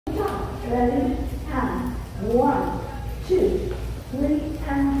Ready? And 1, 2, 3,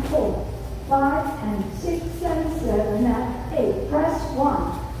 and 4, 5, and 6, and 7, and 8. Press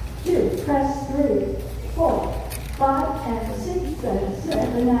 1, 2, press 3, 4, 5, and 6, and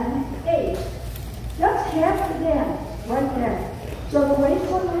 7, and 8. That's half the dance right there. So the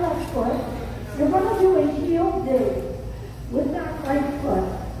weight's on the left foot. You're going to do a heel dig with that right foot.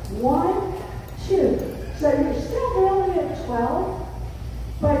 1, 2. So you're still really at 12,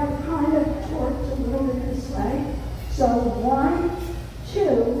 but kind of towards a little bit this way. So 1, 2.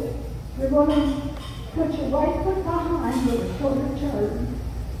 You're going to put your right foot behind with a quarter turn.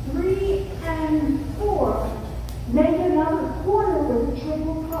 3 and 4. Make another quarter with a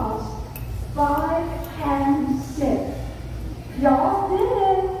triple cross. 5 and 6. Y'all did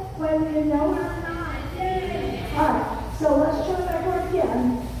it, whether you know it or not. Yay! All right, so let's try that over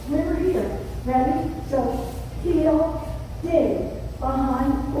again. We're here. Ready? So heel, dig,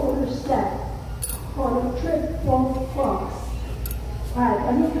 behind, quarter step, quarter triple cross. All right,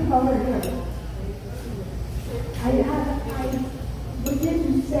 let me come over here. We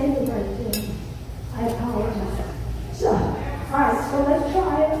didn't say the right thing. I apologize. So, all right, so let's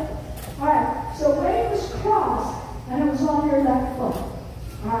try it. All right, so when it was crossed, and it was on your left foot.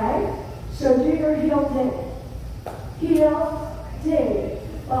 All right? So do your heel dig. Heel dig.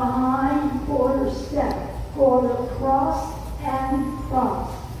 Behind, quarter step. Quarter cross and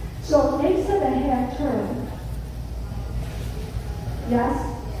cross. So it makes it a half turn. Yes?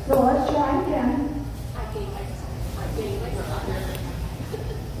 So let's try again.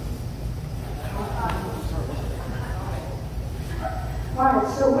 All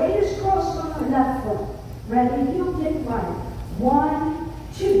right, so weight is crossed on the left foot. Ready? Heel dig right. 1,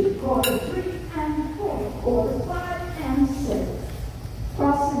 2, quarter 3 and 4, quarter 5 and 6.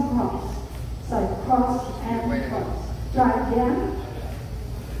 Cross and cross. Side cross and cross. Try again.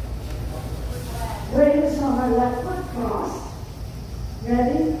 Weight is on my left foot, cross.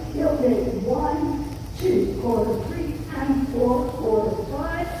 Ready? Heel dig. 1, 2, quarter 3 and 4, quarter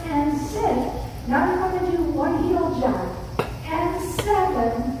 5 and 6. Now you're going to do one heel jack and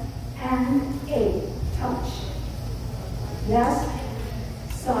 7 and 8. Touch. Yes.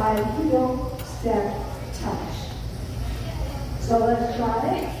 Side, heel, step, touch. So let's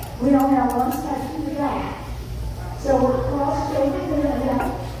try it. We only have one section to go. So we're crossed over to the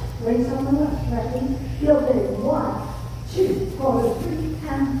left. Weights on the left. Ready? Heel dig. 1, 2, quarter 3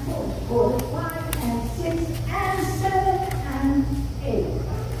 and 4, quarter 5 and 6 and 7 and 8.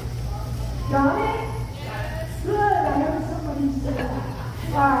 Got it? Good. I heard somebody say that.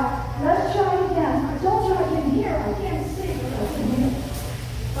 All right, let's try again. I told you I can hear. I can't see, but I can hear.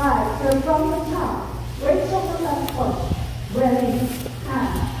 All right, so from the top, weights on the left foot. Ready,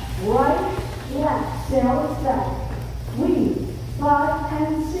 and right, left, sail it back. Weave, 5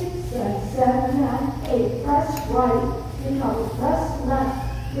 and 6 and 7 and 8. Press right, recover. Press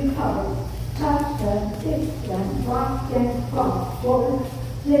left, recover. Touch and kick and rock and cross. Quarter,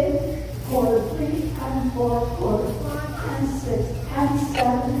 dig, quarter 3 and 4, quarter 5 and 6 and 7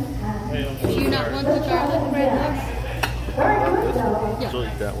 and 8. Do you not want the garlic bread now? Very good, though. Yeah.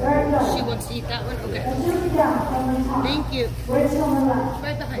 Very good. She wants to eat that one? Okay. Let's do it down from the top. Thank you. Weights on the left.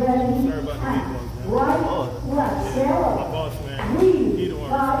 Right behind you. Ready, and right, left, sail up. Weave,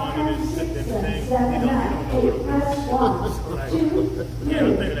 5 and 6 and 7 and 8. Press 1, 2,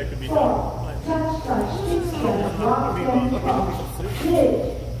 3, 4. Touch, touch, kick and rock and cross. Dig.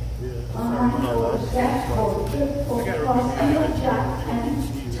 Behind, forward, step, forward, kick, forward, cross, heel, jack,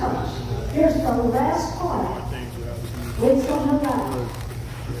 and touch. Here's the last part. Weights on the left.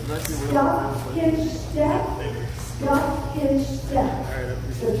 Stop, hinge, step. Stop, hinge, step.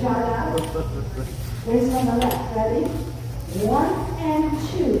 So try that. Weights on the left. Ready? 1 and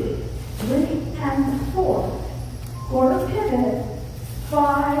 2, 3 and 4. Quarter pivot.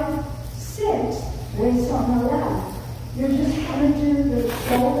 5, 6. Weights on the left. You're just going to do the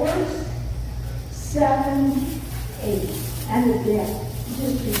shoulders. 7, 8. And again,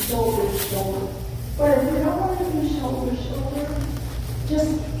 just do shoulder, shoulder. But if you don't want to do shoulder, shoulder,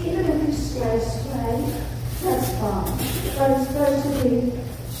 just even if you sway, that's fine. But it's supposed to be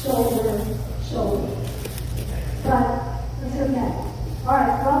shoulder, shoulder. But it's okay. All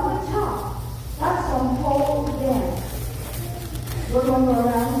right, from the top, that's the whole dance. We're going to go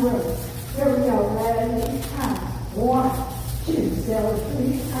around the room. Here we go. Ready? And 1, 2, 3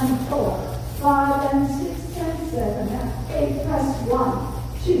 and 4, 5 and 6 and 7 and 8. Press 1,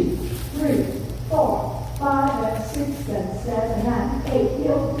 2, 3, 4, 5 and 6 and 7 and 8.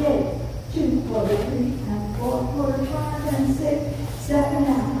 Heel dig. 2, quarter 3 and 4, quarter 5 and 6, 7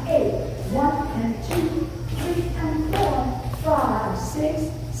 and 8. 1 and 2, 3 and 4, 5,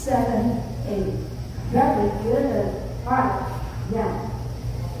 6, 7, 8. Very good. All right.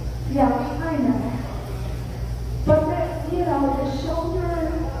 Yeah, I know. But the shoulder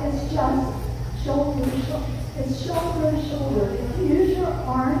is just shoulder. It's shoulder. If you use your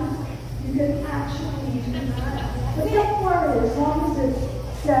arms, you can actually do that. But don't worry, as long as it's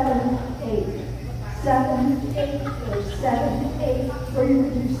 7, 8. 7, 8, or 7, 8, or you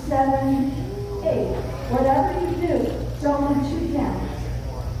can do 7, 8. Whatever you do, it's only 2 counts.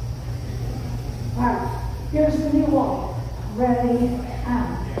 All right, here's the new walk. Ready, and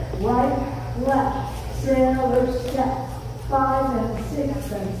right, left, sailor step. 5 and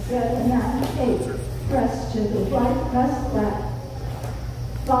 6 and 7 and 8. Press to the right, press left.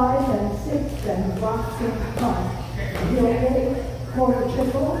 5 and 6 and rock in front. Heel gate, quarter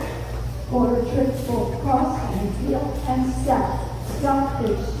triple cross and heel and step. Stop,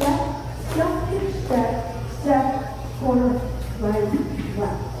 hitch, step, quarter, right,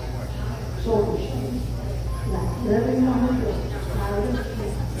 left. Shoulder shake, left. Whatever you want to do.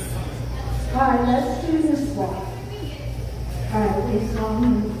 All right, let's do this walk. All right, it's on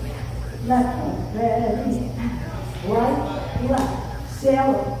left, ready, right, left,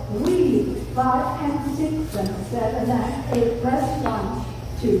 sailor, weave, 5 and 6 and 7 and 8, press 1,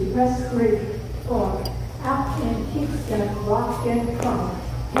 2, press 3, 4, out and kickstep, rock and cross,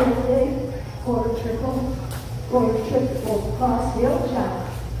 heel dig, quarter triple, cross, heel jump,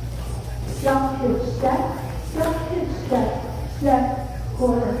 stop, hitch, step,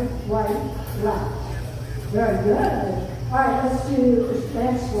 quarter, right, left. Very good. All right, let's do this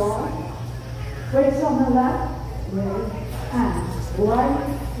next walk. Weights on the left, ready, and right,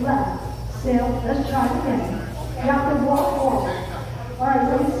 left, sail. Let's try it again. You have to walk. All right,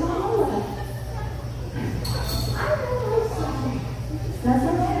 weights on the left. I don't know something. That's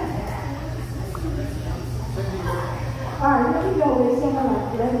okay. All right, here we go. Weights on the left,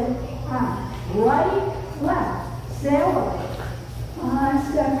 ready, and right, left, sail.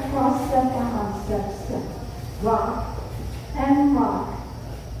 On step, cross step, on step. Rock and rock.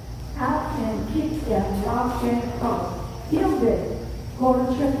 Out and kick them, rock and cross. Heel dig, quarter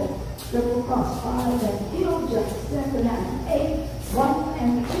triple cross, 5 and heel jump, 7 and 8, 1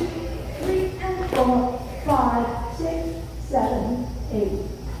 and 2, 3 and 4, 5,